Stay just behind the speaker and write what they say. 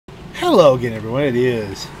Hello again, everyone. It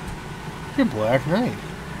is your Black Knight.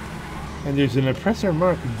 And there's an oppressor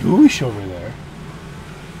mark douche over there.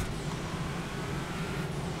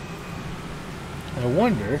 I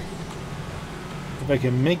wonder if I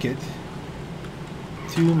can make it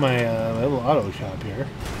to my, my little auto shop here.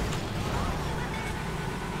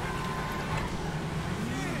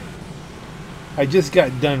 I just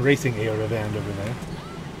got done racing Aorta Van over there.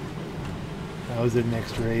 That was the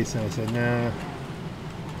next race, and I said, nah,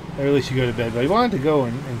 I really should go to bed. But I wanted to go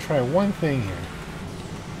and try one thing here.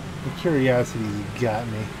 The curiosity's got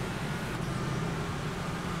me.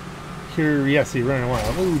 Curiosity running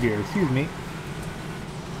wild. Oh dear, excuse me.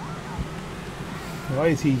 Why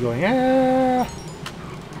is he going, ah?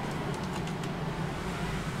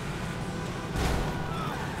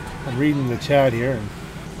 I'm reading the chat here.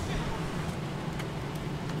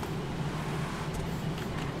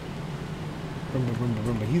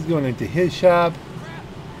 And he's going into his shop.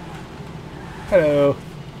 Hello.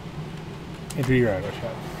 Enter your auto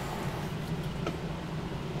shop.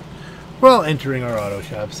 Well, entering our auto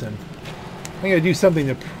shops, and I'm going to do something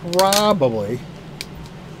that probably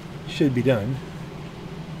should be done.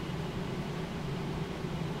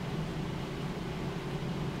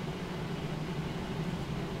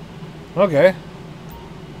 Okay.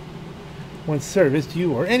 Once serviced,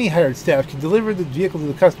 you or any hired staff can deliver the vehicle to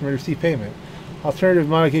the customer to receive payment. Alternative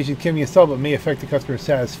modifications can be installed but may affect the customer's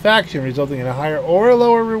satisfaction, resulting in a higher or a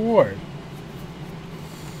lower reward.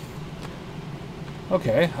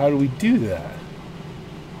 Okay, how do we do that?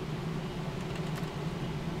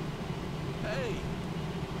 Hey.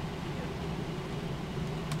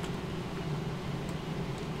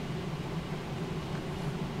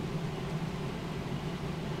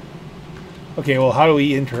 Okay, well, how do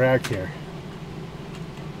we interact here?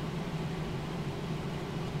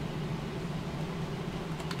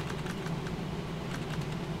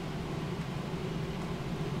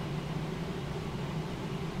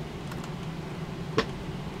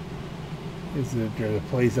 Is there a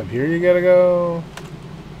place up here you gotta go?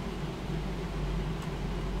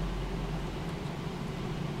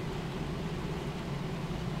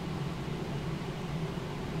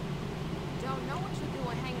 Don't know what you're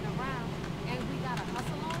doing hanging around, and we got a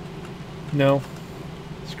hustle on? No.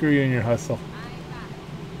 Screw you and your hustle. I ain't got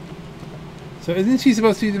it. So isn't she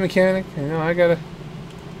supposed to be the mechanic? I know, I gotta...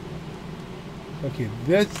 Okay,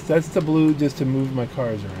 that's the blue just to move my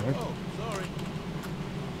cars around. Oh, sorry.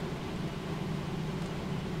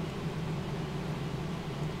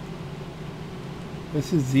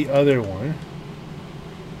 This is the other one.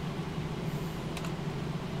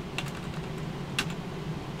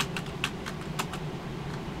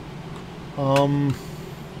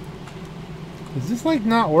 Does this like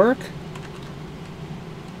not work?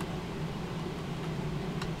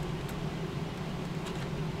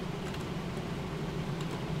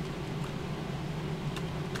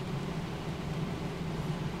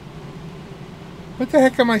 What the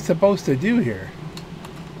heck am I supposed to do here?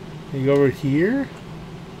 You go over here?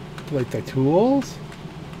 Like the tools?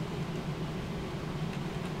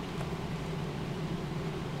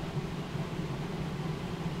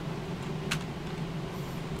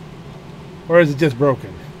 Or is it just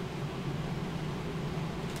broken?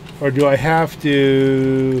 Or do I have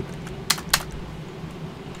to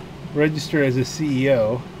register as a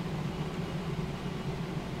CEO?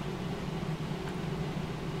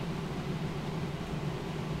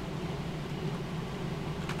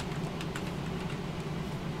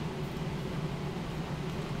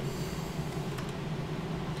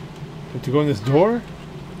 To go in this door?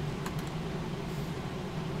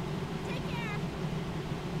 Take care.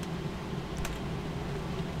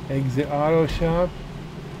 Exit auto shop.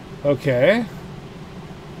 Okay.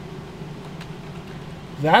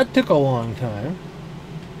 That took a long time.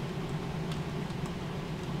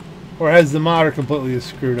 Or has the modder completely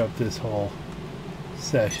screwed up this whole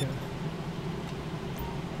session?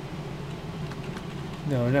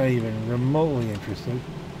 No, not even remotely interested.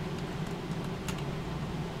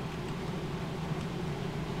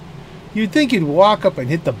 You'd think you'd walk up and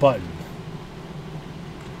hit the button.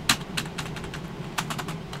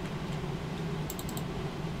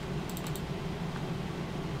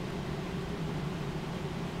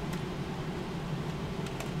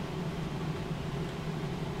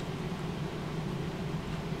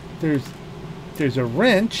 There's a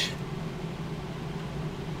wrench.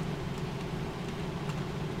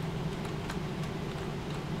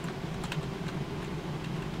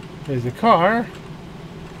 There's a car.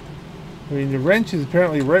 I mean, the wrench is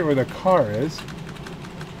apparently right where the car is.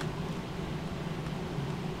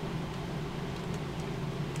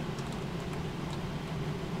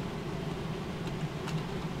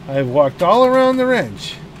 I've walked all around the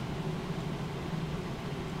wrench.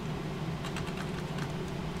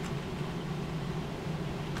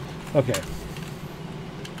 Okay.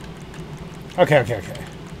 Okay.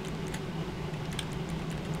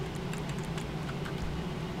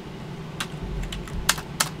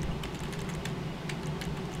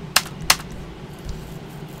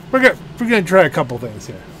 We're gonna try a couple things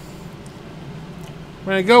here.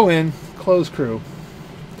 We're gonna go in, close crew,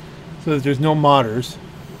 so that there's no modders.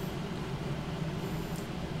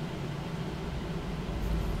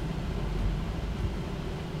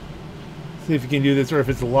 See if you can do this, or if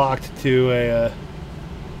it's locked to a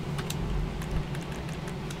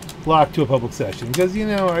public session. Because you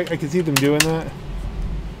know, I can see them doing that.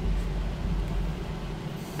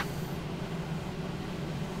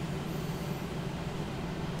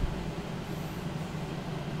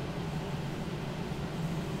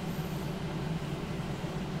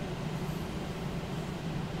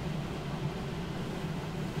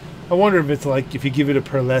 I wonder if it's like if you give it a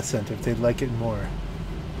pearlescent, if they'd like it more.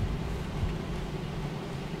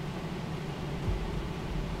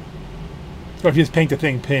 Or if you just paint the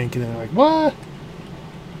thing pink and then they're like, what?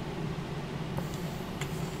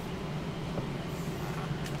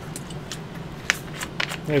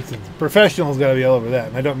 Professionals gotta be all over that,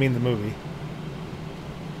 and I don't mean the movie.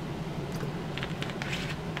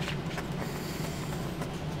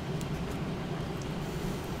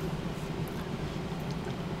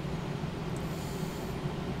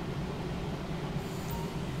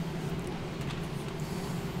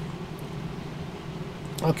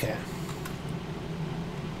 Okay.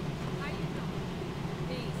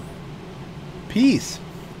 Peace.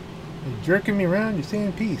 You're jerking me around, you're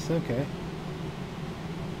saying peace. Okay.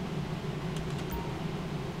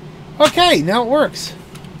 Okay, now it works.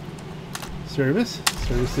 Service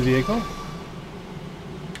the vehicle.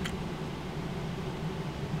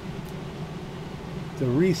 The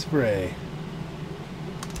respray.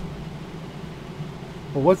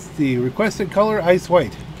 Well, what's the requested color? Ice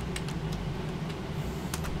white.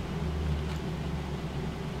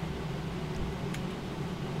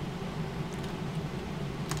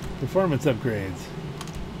 Performance upgrades.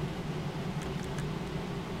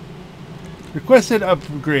 Requested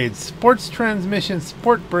upgrades. Sports transmission,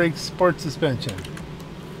 sport brakes, sport suspension.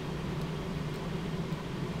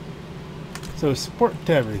 So sport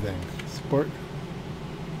to everything. Sport.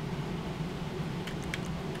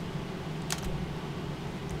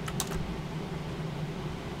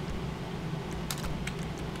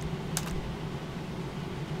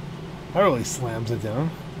 That really slams it down.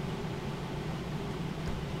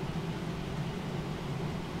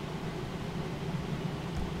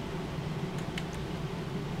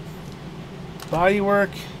 Bodywork,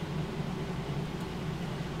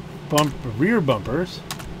 rear bumpers,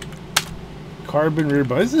 carbon rear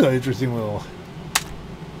bumpers. This is an interesting little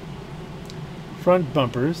front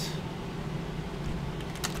bumpers,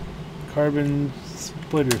 carbon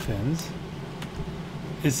splitter fins.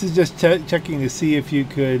 This is just checking to see if you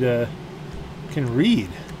could can read.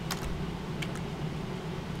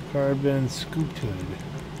 Carbon scooped hood.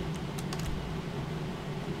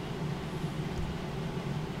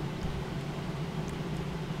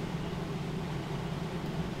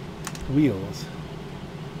 Wheels.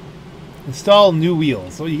 Install new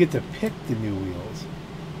wheels. So you get to pick the new wheels.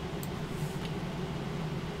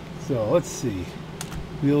 So let's see.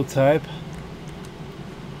 Wheel type.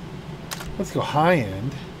 Let's go high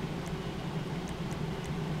end.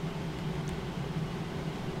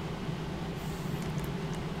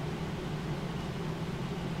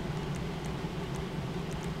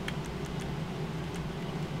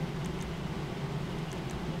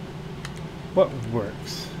 What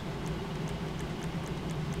works?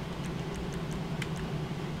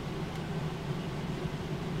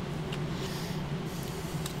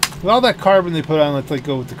 With all that carbon they put on, let's like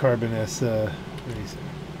go with the Carbon S Racer.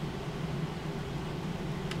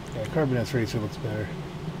 Yeah, Carbon S Racer looks better.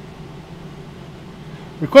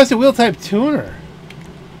 Requested wheel type tuner.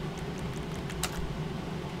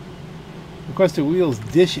 Requested wheels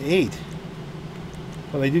dish 8.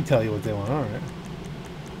 Well, they do tell you what they want. All right.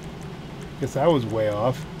 Guess I was way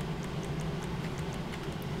off.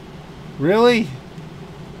 Really?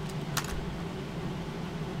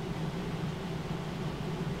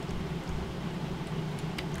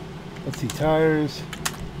 Let's see, tires,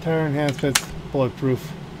 tire enhancements,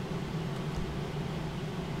 bulletproof.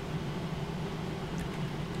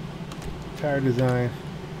 Tire design.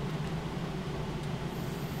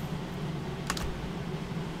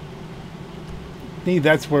 I think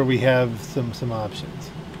that's where we have some options.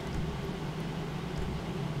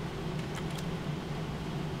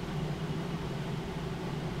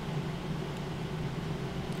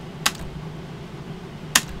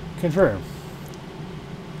 Confirm.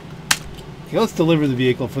 Okay, let's deliver the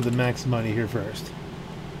vehicle for the max money here first.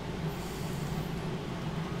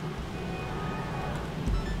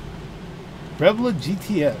 Revla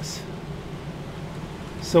GTS.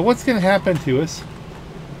 So what's going to happen to us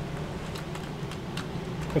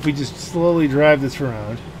if we just slowly drive this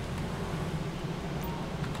around?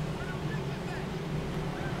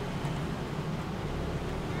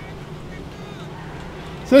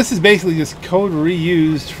 So this is basically just code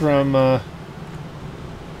reused from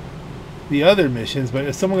the other missions, but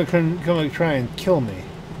if someone can come and try and kill me.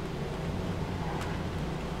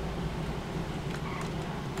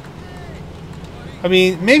 I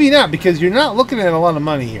mean, maybe not, because you're not looking at a lot of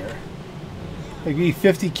money here. Like maybe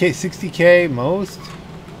 50K, 60K most.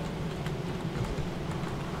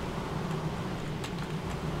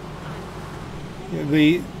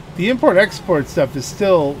 The import-export stuff is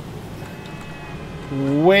still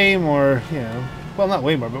way more, you know, well, not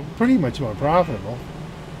way more, but pretty much more profitable.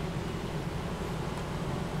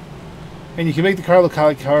 And you can make the car look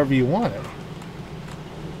like however you want it.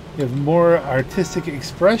 You have more artistic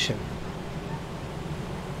expression.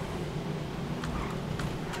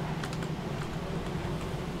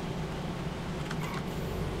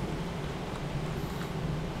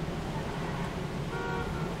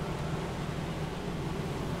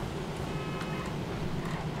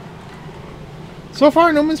 So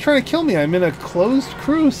far, no one's trying to kill me. I'm in a closed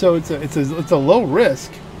crew, so it's a low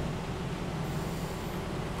risk.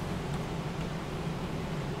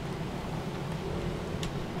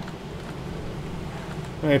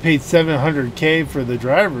 I paid $700K for the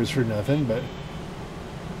drivers for nothing, but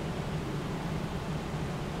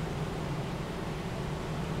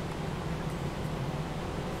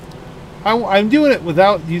I'm doing it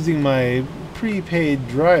without using my prepaid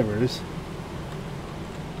drivers.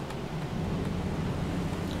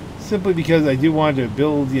 Simply because I do want to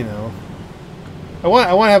build, you know, I want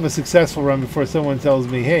to have a successful run before someone tells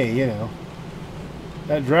me, hey, you know,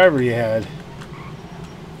 that driver you had.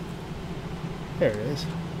 There it is.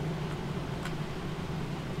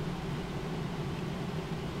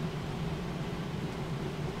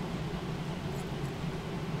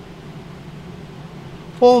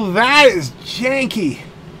 Well, that is janky.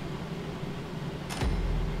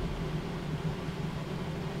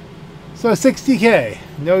 So 60K.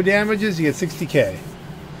 No damages, you get 60K.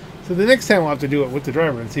 So the next time we'll have to do it with the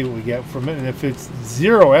driver and see what we get from it. And if it's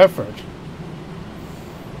zero effort,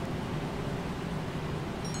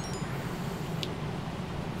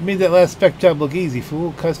 made that last spec job look easy.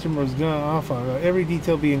 Fool, customers going off on every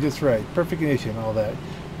detail being just right. Perfect condition, all that.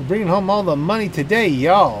 We're bringing home all the money today,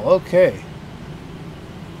 y'all. Okay.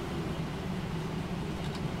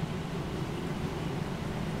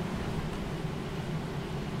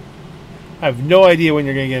 I have no idea when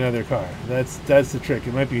you're going to get another car. That's the trick.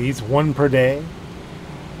 It might be he's one per day.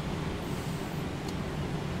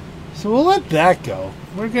 So we'll let that go.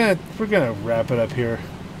 We're gonna wrap it up here.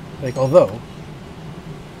 Like, although,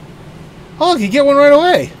 oh look, you get one right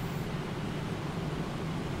away.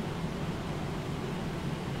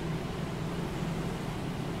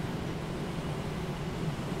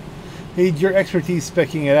 Need your expertise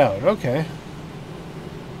specking it out. Okay.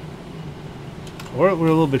 We're a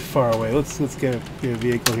little bit far away. Let's get a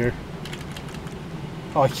vehicle here.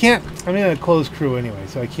 Oh, I can't. I'm in a closed crew anyway,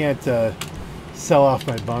 so I can't sell off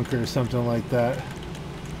my bunker or something like that.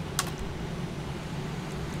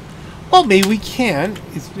 Well, maybe we can.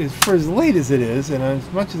 It's for as late as it is, and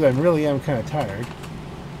as much as I really am kind of tired.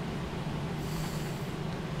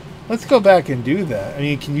 Let's go back and do that. I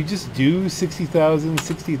mean, can you just do 60,000,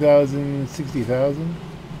 60,000, 60,000?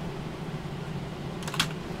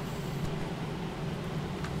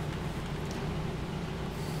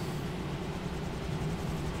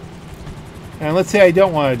 And let's say I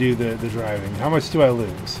don't want to do the driving. How much do I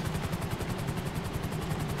lose?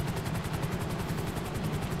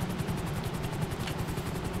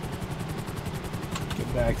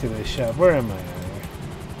 Get back to the shop. Where am I?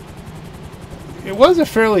 It was a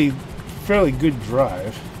fairly good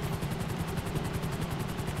drive.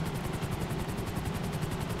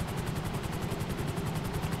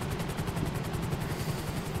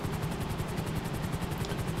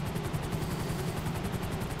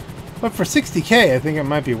 But for 60K, I think it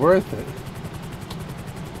might be worth it.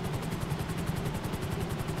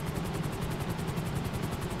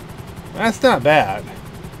 That's not bad.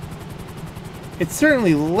 It's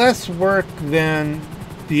certainly less work than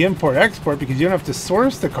the import-export because you don't have to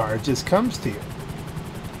source the car; it just comes to you.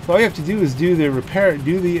 So all you have to do is do the repair,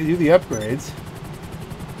 do the upgrades.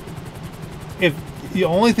 If the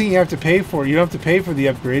only thing you have to pay for, you don't have to pay for the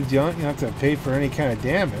upgrades. You don't have to pay for any kind of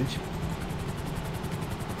damage.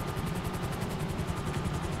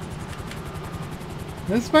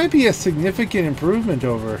 This might be a significant improvement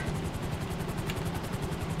over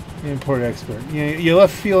Import Expert. You know, you're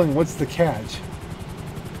left feeling, what's the catch?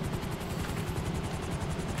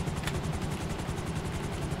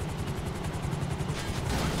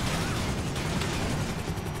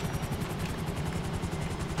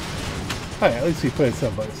 Oh yeah, at least we put it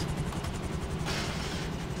someplace.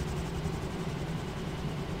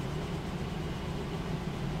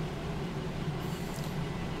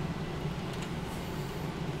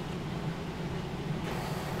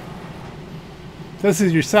 This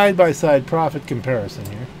is your side-by-side profit comparison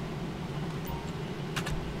here.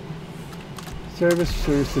 Service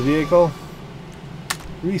the vehicle.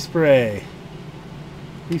 Respray.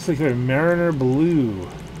 Recycler Mariner Blue.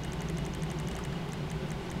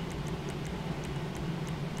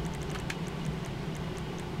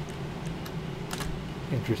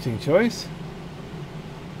 Interesting choice.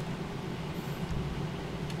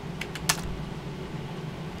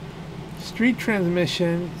 Street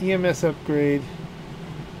transmission, EMS upgrade.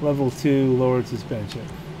 Level 2, lowered suspension.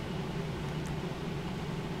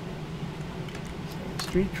 So,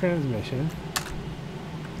 street transmission.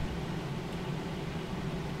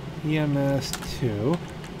 EMS 2.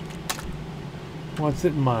 Wants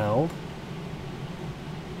it mild.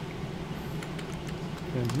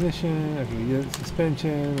 Transmission, okay, we get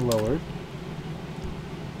suspension, lowered.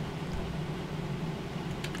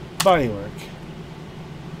 Bodywork.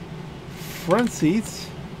 Front seats.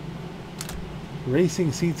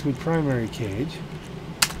 Racing seats with primary cage.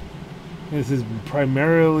 This is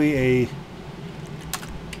primarily a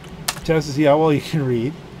test to see how well you can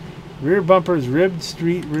read. Rear bumpers, ribbed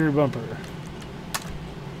street rear bumper.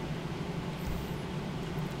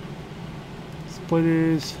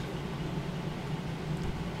 Splitters.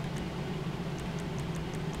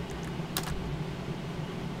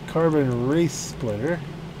 Carbon race splitter.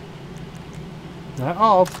 Not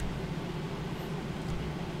alt.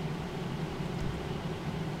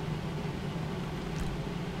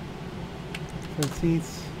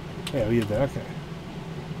 Seats. Yeah, we did that. Okay.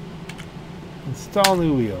 Install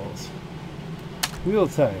new wheels. Wheel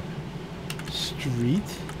type. Street.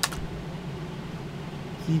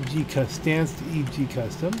 EG stance to EG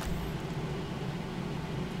custom.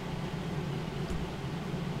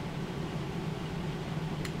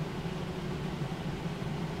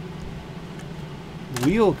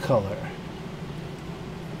 Wheel color.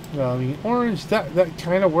 Well, I mean, orange. That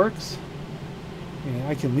kind of works. Yeah,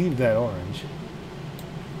 I can leave that orange.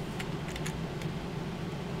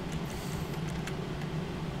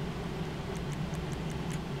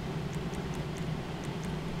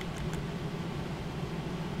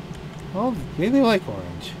 Well, maybe they like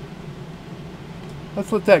orange.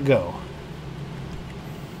 Let's let that go.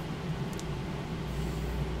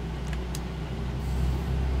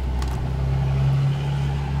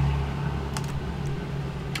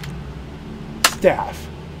 Staff.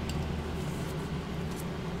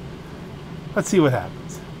 Let's see what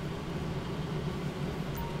happens.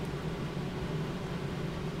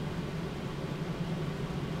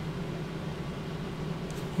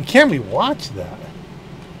 And can we watch that?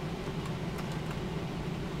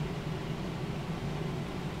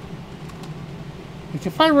 Like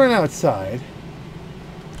if I run outside,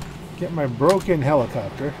 get my broken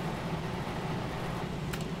helicopter,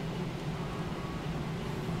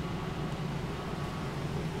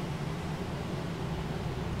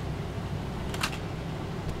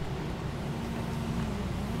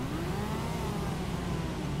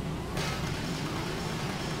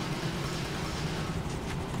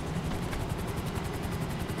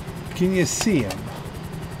 can you see him?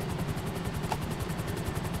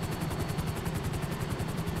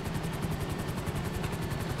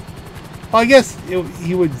 Well, I guess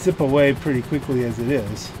he would zip away pretty quickly as it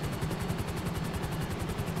is.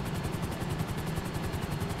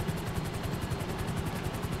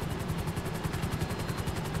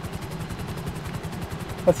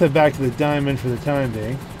 Let's head back to the diamond for the time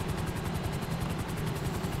being.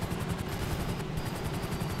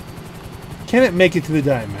 Can it make it to the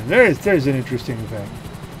diamond? There's an interesting thing.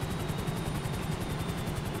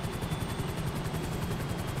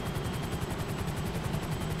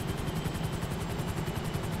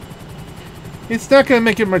 It's not going to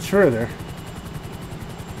make it much further.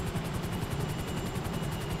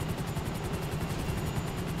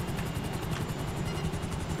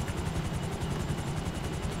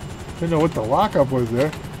 Don't know what the lockup was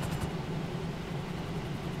there.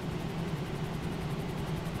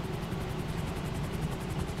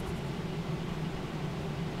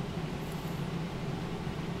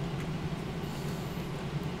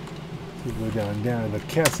 Go down to the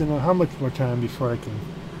casino. How much more time before I can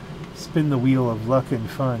spin the wheel of luck and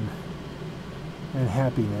fun and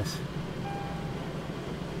happiness.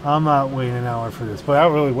 I'm not waiting an hour for this, but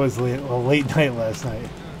that really was a late night last night.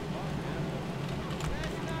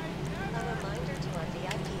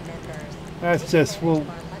 That's just, we'll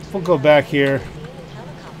go back here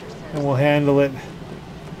and we'll handle it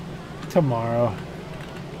tomorrow.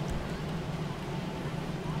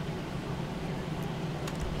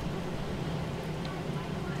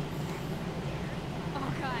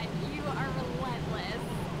 Oh God, you are relentless.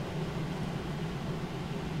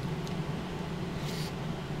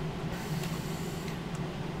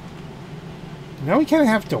 Now we kind of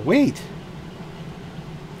have to wait.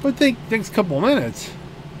 But think next couple minutes.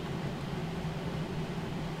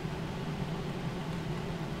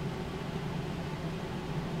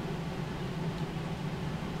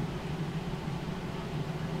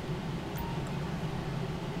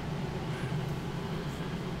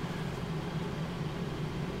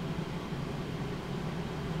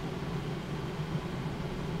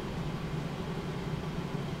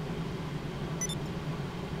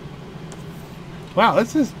 Wow,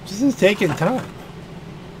 this is taking time.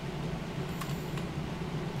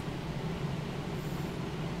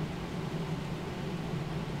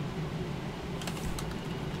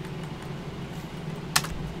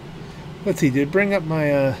 Let's see, did it bring up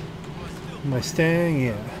my Mustang?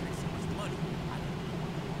 Yeah.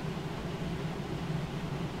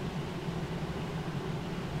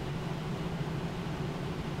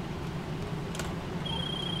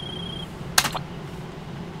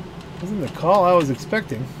 Wasn't the call I was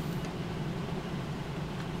expecting.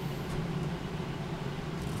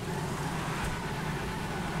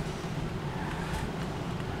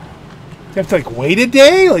 You have to like wait a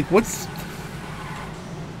day? Like what's...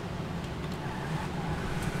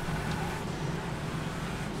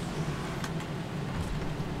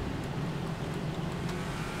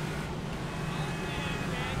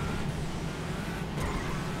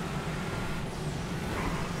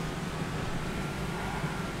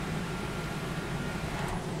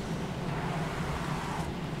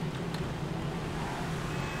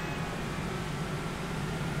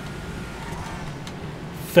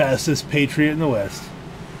 Fastest Patriot in the West.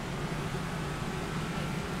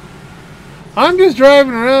 I'm just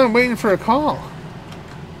driving around waiting for a call.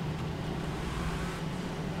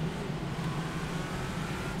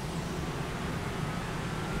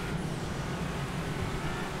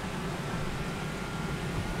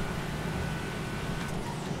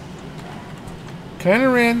 Kind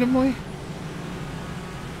of randomly.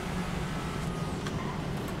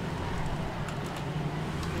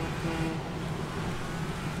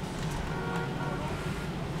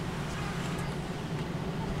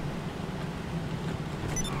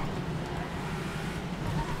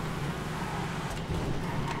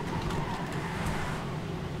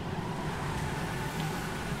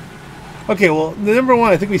 Okay, well, the number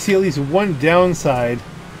one, I think we see at least one downside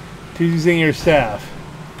to using your staff.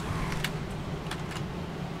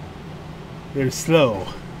 They're slow.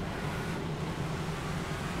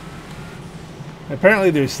 Apparently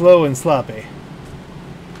they're slow and sloppy.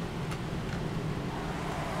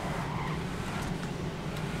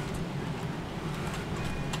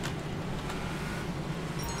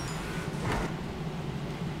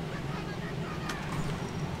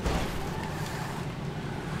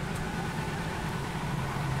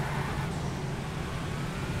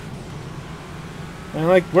 And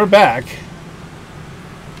like, we're back.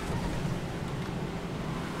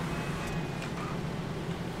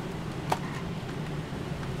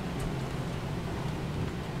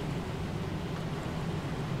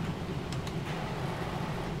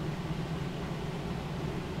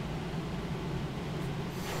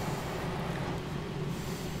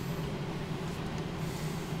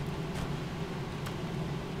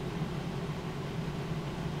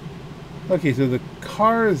 Okay, so the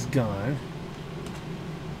car is gone.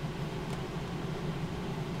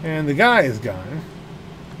 And the guy is gone.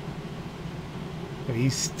 But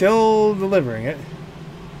he's still delivering it.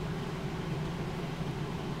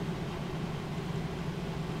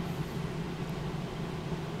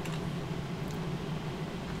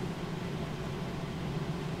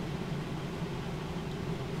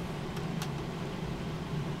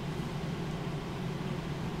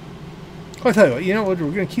 I'll tell you what, you know what, we're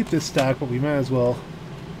going to keep this stock, but we might as well.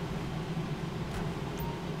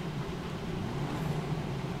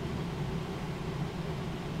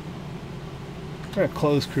 We're a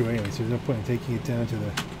closed crew anyway, so there's no point in taking it down to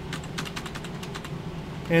the...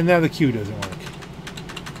 And now the queue doesn't work.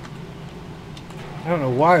 I don't know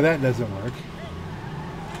why that doesn't work.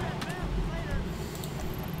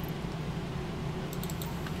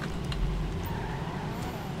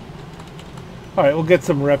 Alright, we'll get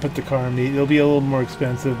some rep at the car meet. It'll be a little more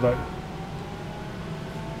expensive, but...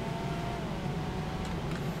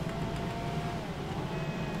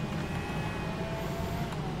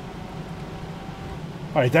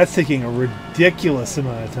 Alright, that's taking a ridiculous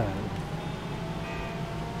amount of time.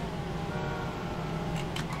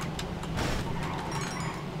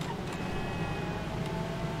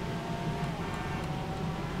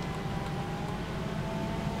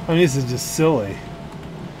 I mean, this is just silly.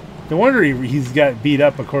 No wonder he's got beat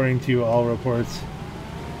up, according to all reports.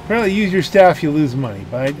 Apparently, use your staff, you lose money.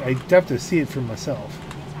 But I have to see it for myself.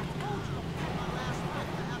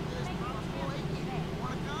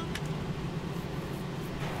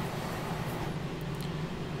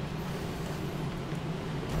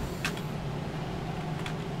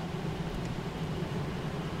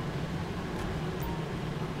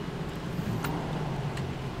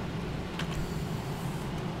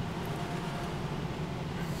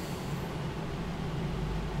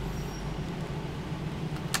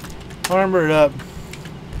 Armored up.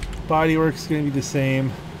 Bodywork's going to be the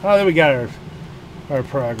same. Oh, there we got our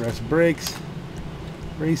progress. Brakes.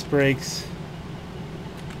 Race brakes.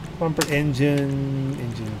 Bumper engine.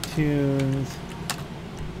 Engine tunes.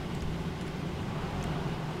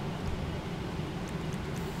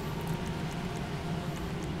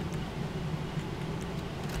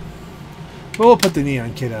 We'll put the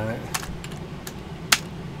neon kit on it.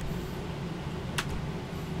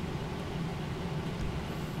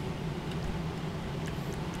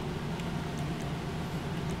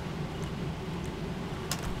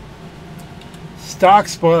 Stock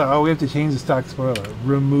spoiler. Oh, we have to change the stock spoiler.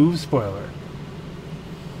 Remove spoiler.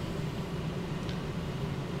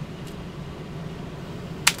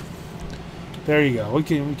 There you go. We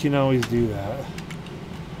can always do that.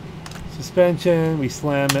 Suspension. We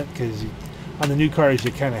slam it because on the new cars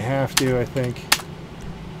you kind of have to. I think.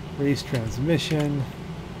 Race transmission.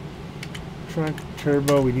 Trunk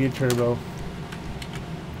turbo. We need a turbo.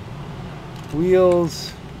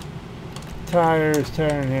 Wheels. Tires.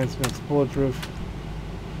 Tire enhancements. Bulletproof.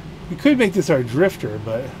 We could make this our drifter,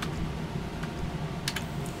 but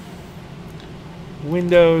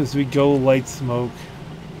windows, we go light smoke.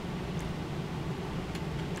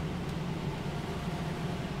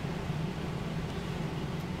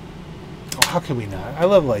 Oh, how can we not? I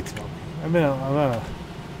love light smoke. I'm on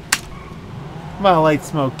a light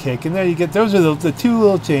smoke kick, and there you get. Those are the two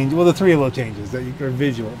little changes. Well, the three little changes that are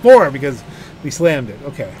visual. 4 because we slammed it.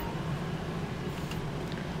 Okay.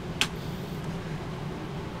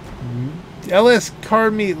 LS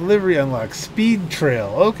car meet livery unlock. Speed trail.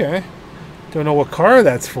 Okay. Don't know what car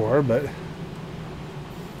that's for, but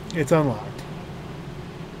it's unlocked.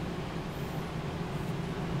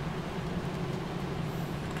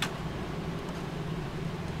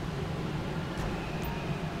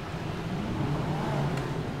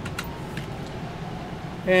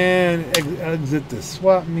 And exit the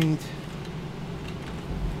swap meet.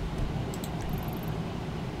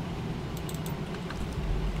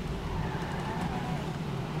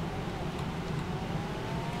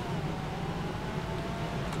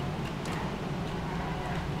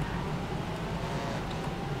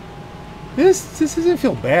 This doesn't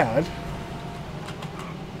feel bad.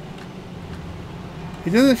 It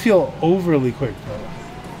doesn't feel overly quick though.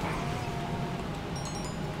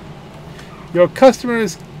 Your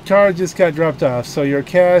customer's car just got dropped off, so your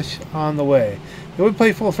cash on the way. It would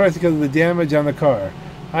pay full price because of the damage on the car.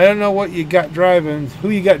 I don't know what you got driving, who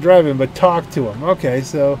you got driving, but talk to him. Okay,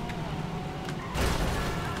 so.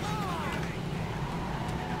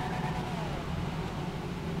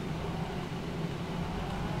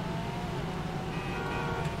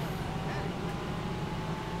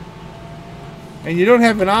 And you don't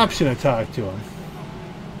have an option to talk to him.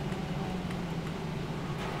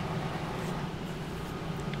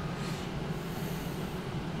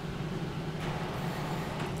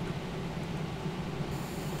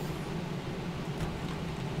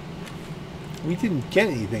 We didn't get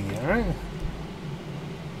anything yet, right?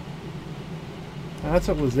 That's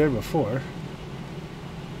what was there before.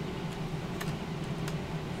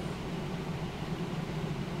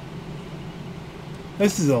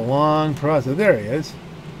 This is a long process. There he is.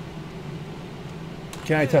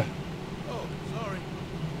 Can I tell? Oh, sorry.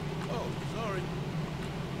 Oh, sorry.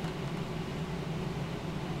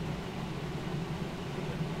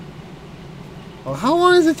 Well, how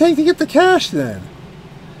long does it take to get the cash then?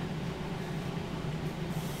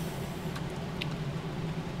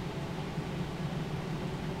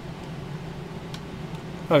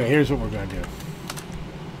 Okay, here's what we're going to do.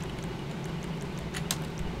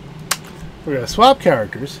 We're going to swap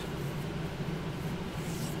characters.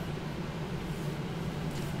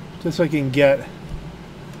 just so I can get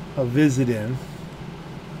a visit in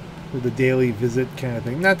with a daily visit kind of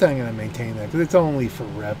thing. Not that I'm going to maintain that because it's only for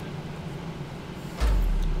rep.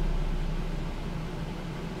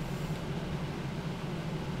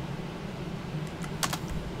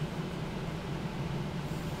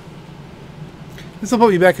 This will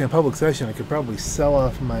put me back in a public session. I could probably sell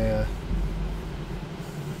off my...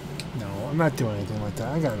 No, I'm not doing anything like that.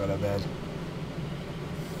 I gotta go to bed.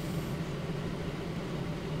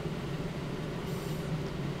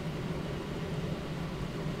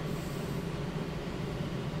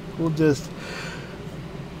 We'll just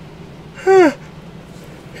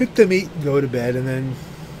hit the meat and go to bed, and then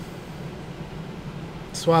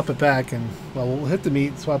swap it back. And well, we'll hit the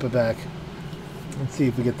meat, swap it back, and see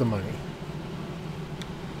if we get the money.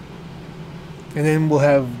 And then we'll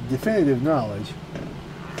have definitive knowledge.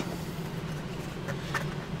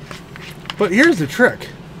 But here's the trick.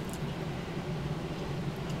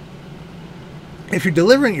 If you're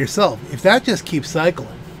delivering it yourself, if that just keeps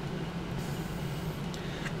cycling,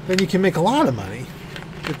 then you can make a lot of money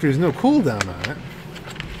if there's no cooldown on it.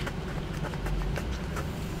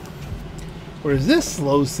 Whereas this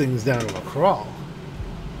slows things down to a crawl.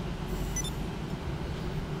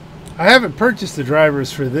 I haven't purchased the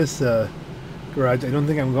drivers for this garage. I don't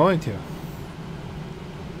think I'm going to.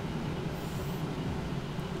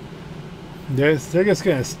 They're just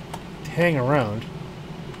going to hang around.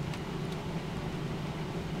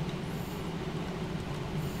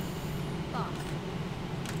 Oh,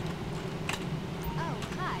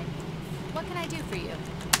 hi. What can I do for you?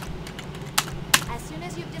 As soon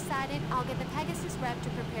as you've decided, I'll get the Pegasus rep to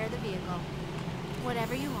prepare the vehicle.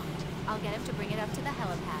 Whatever you want. I'll get him to bring it up to the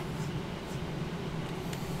helipad.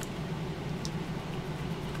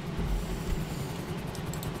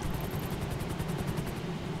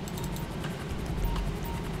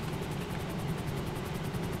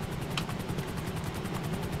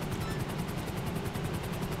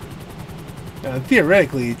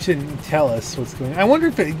 Theoretically, it shouldn't tell us what's going on. I wonder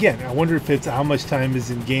if it's how much time is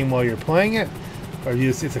in game while you're playing it, or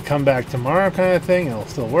it's a come back tomorrow kind of thing, and it'll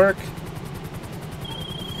still work.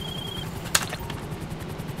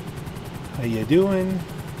 How you doing?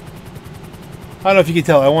 I don't know if you can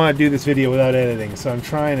tell, I want to do this video without editing, so I'm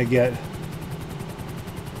trying to get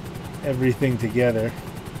everything together.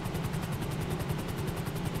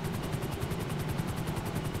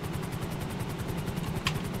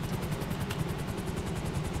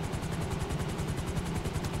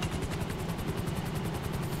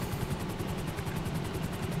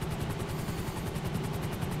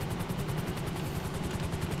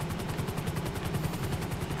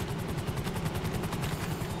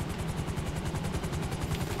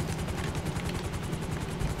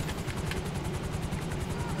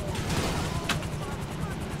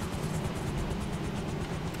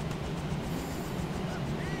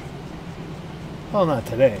 Well, not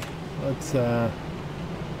today. Let's,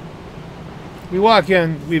 we walk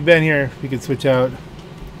in, we've been here, we can switch out.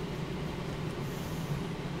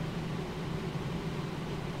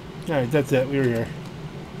 Alright, that's it, we were here.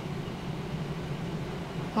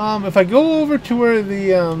 If I go over to where the,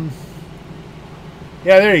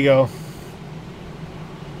 yeah, there you go.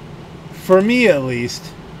 For me, at least,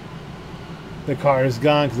 the car is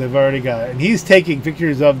gone because I've already got it. And he's taking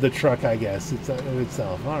pictures of the truck, I guess,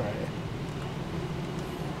 itself. Alright.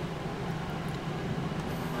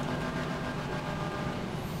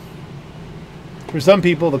 For some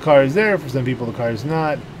people, the car is there. For some people, the car is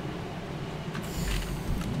not.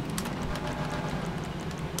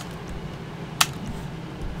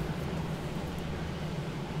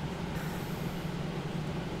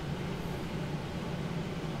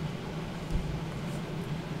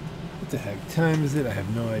 What the heck time is it? I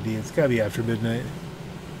have no idea. It's got to be after midnight.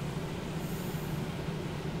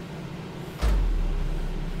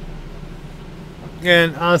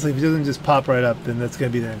 And honestly, if it doesn't just pop right up, then that's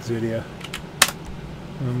going to be the next video.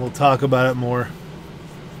 And we'll talk about it more.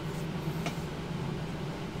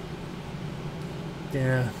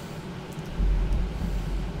 Yeah.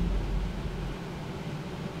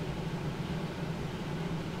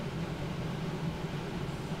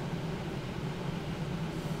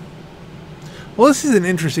 Well, this is an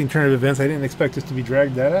interesting turn of events. I didn't expect us to be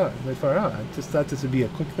dragged that far out. I just thought this would be a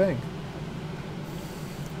quick thing.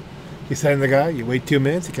 You send the guy, you wait 2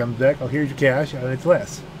 minutes, he comes back, oh, here's your cash, and it's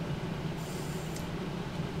less.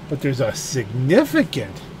 But there's a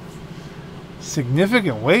significant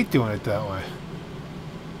weight doing it that way.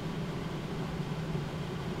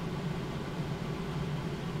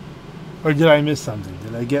 Or did I miss something?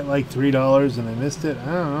 Did I get like $3 and I missed it? I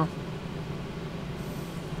don't know.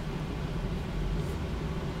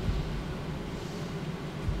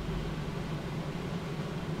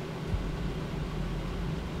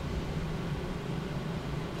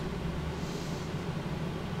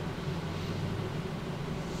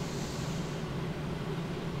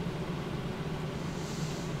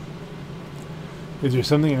 Is there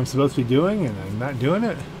something I'm supposed to be doing and I'm not doing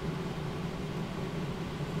it?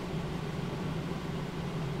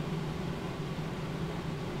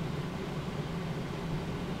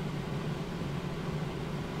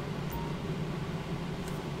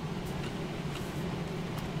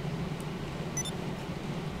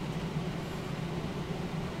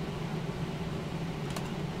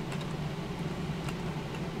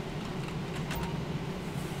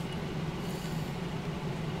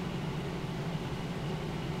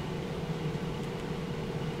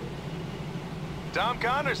 Tom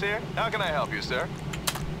Connors here. How can I help you, sir?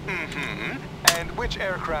 Mm-hmm. And which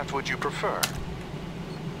aircraft would you prefer?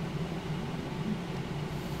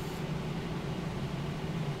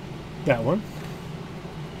 That one.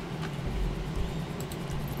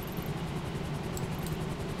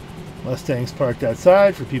 Mustangs parked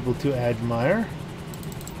outside for people to admire.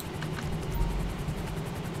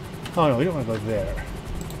 Oh no, we don't want to go there.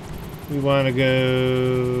 We want to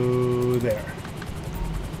go there.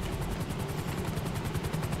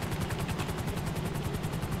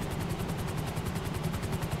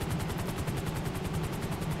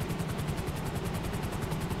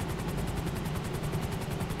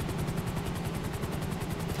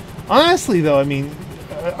 Honestly, though, I mean,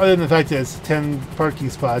 other than the fact that it's 10 parking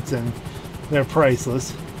spots and they're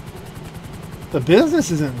priceless, the business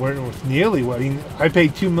isn't worth nearly what. I mean, I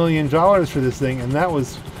paid $2 million for this thing, and that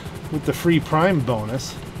was with the free Prime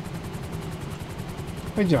bonus.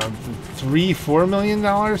 Hey, John, $3-4 million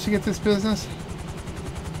to get this business?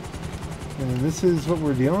 And this is what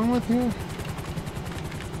we're dealing with here?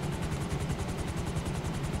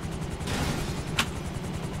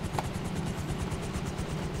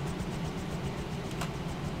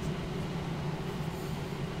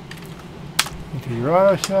 Your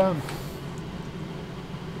auto shop.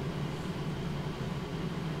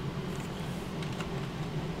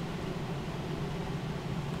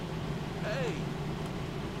 Hey.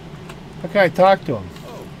 Okay, I talked to him.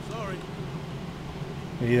 Oh, sorry.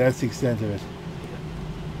 Maybe that's the extent of it.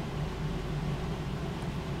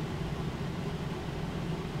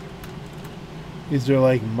 Is there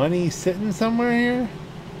like money sitting somewhere here?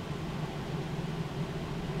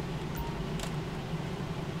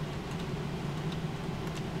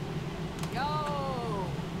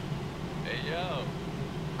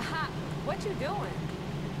 What you doing?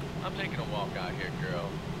 I'm taking a walk out here, girl.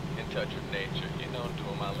 In touch with nature. You know,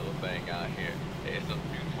 doing my little thing out here. There's some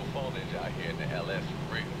beautiful foliage out here in the LS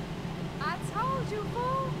for real. I told you,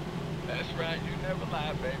 fool. That's right. You never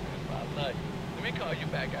lie, baby. That's why I love you. Let me call you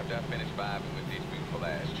back after I finish vibing with these beautiful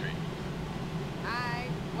ass trees.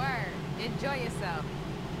 Aight, word. Enjoy yourself.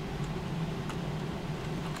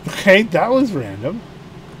 Okay, that was random.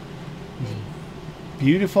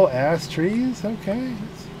 Beautiful ass trees? Okay.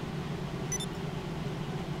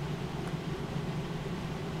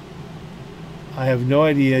 I have no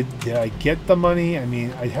idea. Did I get the money? I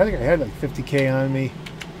mean, I had like 50K on me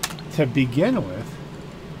to begin with.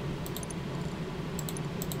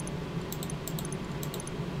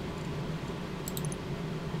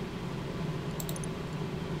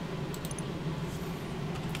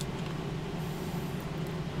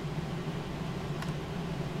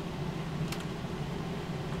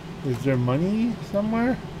 Is there money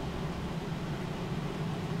somewhere?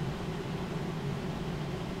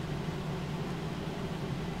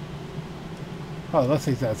 Oh, those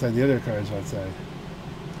things outside. The other cars outside.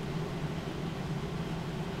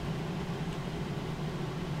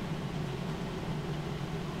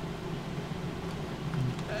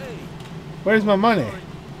 Hey. Where's my money?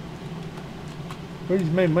 Where's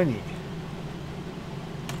my money?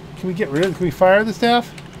 Can we get rid of? Can we fire the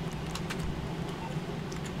staff?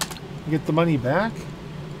 Get the money back?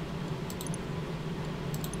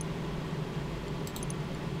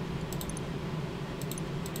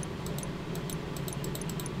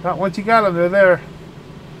 Not once you got them, they're there.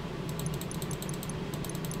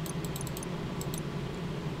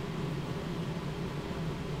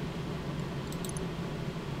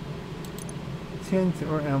 Tint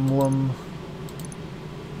or emblem.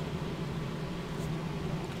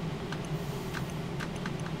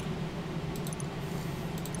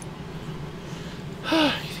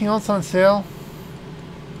 Anything else on sale?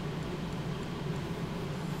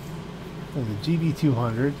 Oh, the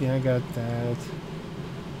GB200. Yeah, I got that.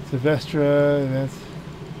 Silvestra. That's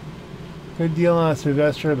good deal on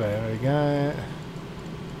Silvestra, but I already got it.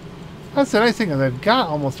 That's the nice thing is I've got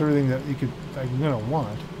almost everything that I'm gonna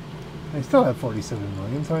want. I still have 47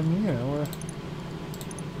 million, so I mean, you know, we're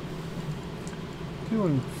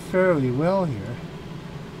doing fairly well here.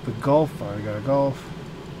 The Golf, I got a Golf.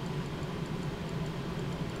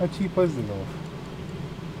 How cheap was the Golf?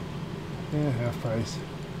 Yeah, half price.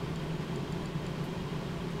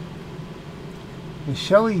 The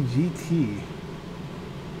Shelly GT.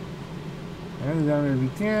 And down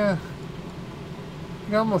there, yeah. You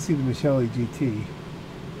can almost see the Michele GT.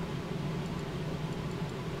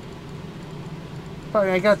 But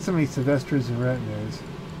I got so many Sylvesters and Retinas.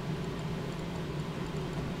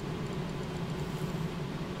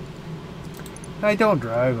 I don't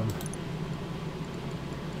drive them.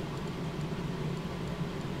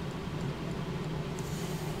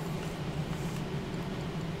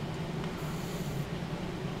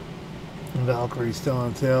 Valkyrie's still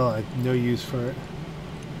on sale. I have no use for it.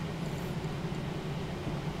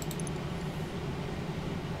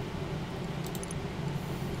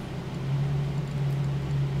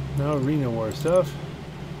 No Arena War stuff.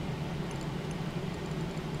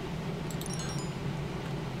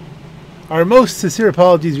 Our most sincere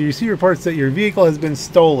apologies. You receive reports that your vehicle has been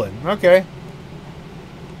stolen. Okay.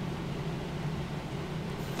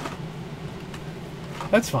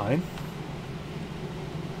 That's fine.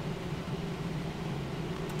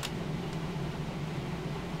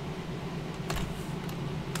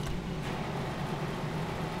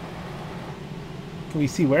 Can we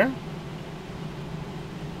see where?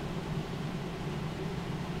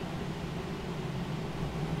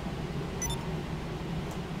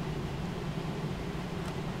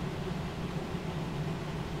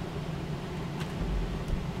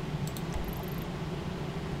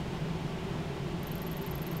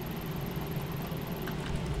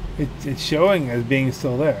 It's showing as being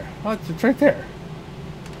still there. Oh, it's right there.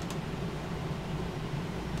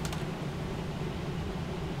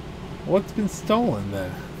 What's been stolen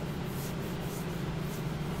then?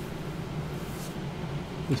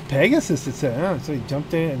 It was Pegasus that said, oh, so he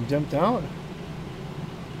jumped in and jumped out.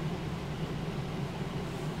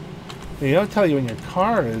 They don't tell you when your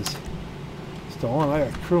car is stolen. I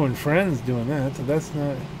got crew and friends doing that, so that's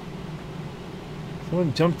not...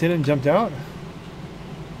 Someone jumped in and jumped out?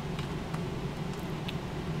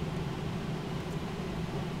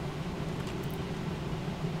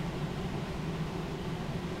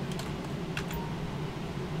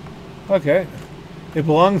 Okay. It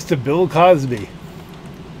belongs to Bill Cosby.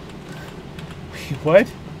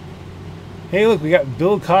 What? Hey, look, we got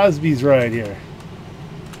Bill Cosby's ride here.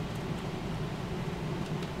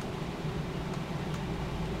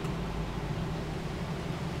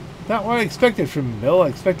 Not what I expected from Bill. I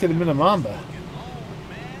expected him in a Mamba.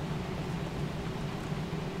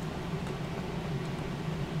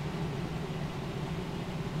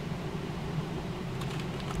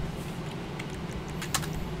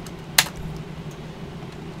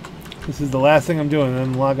 This is the last thing I'm doing.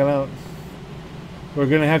 I'm logging out. We're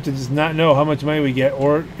gonna have to just not know how much money we get,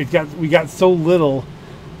 or we got so little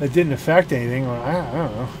that didn't affect anything. Or I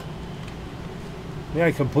don't know. Maybe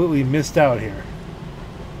I completely missed out here.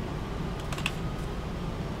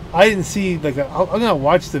 I didn't see I'm gonna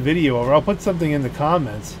watch the video over. I'll put something in the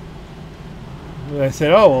comments. I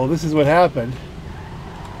said, oh well, this is what happened.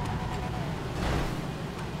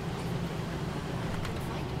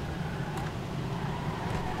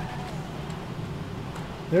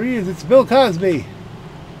 There he is, it's Bill Cosby.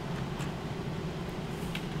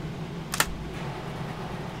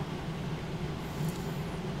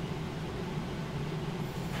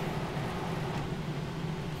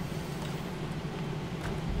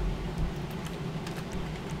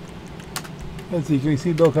 Let's see, can we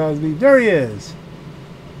see Bill Cosby? There he is.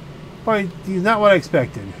 Boy, he's not what I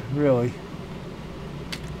expected, really.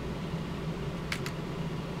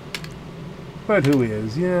 But who he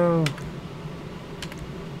is, you know.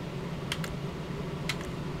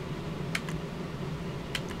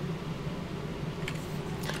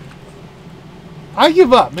 I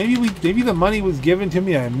give up. Maybe the money was given to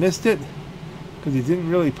me. I missed it because it didn't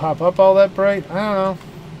really pop up all that bright. I don't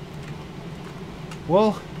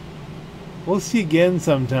know. We'll see again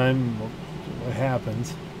sometime what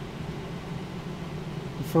happens.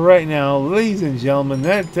 For right now, ladies and gentlemen,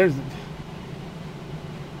 there's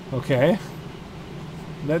okay.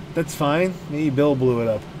 That's fine. Maybe Bill blew it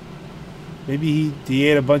up. Maybe he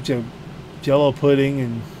ate a bunch of Jello pudding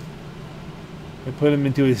and it put him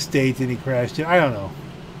into his state and he crashed it. I don't know.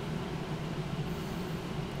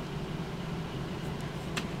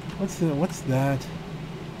 What's that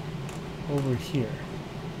over here?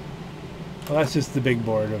 Well, that's just the big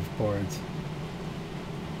board of boards.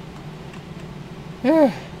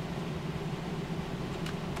 Yeah.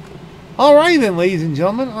 Alright then, ladies and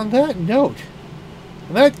gentlemen, on that note,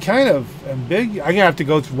 and that kind of big, I'm gonna have to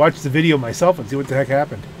go watch the video myself and see what the heck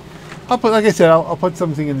happened. Like I said, I'll put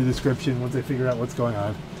something in the description once I figure out what's going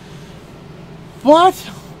on. But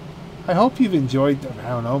I hope you've enjoyed, I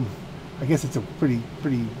don't know, I guess it's a pretty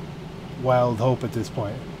wild hope at this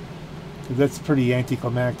point. That's pretty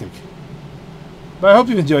anticlimactic. But I hope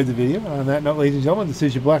you enjoyed the video. On that note, ladies and gentlemen, this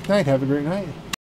is your Black Knight. Have a great night.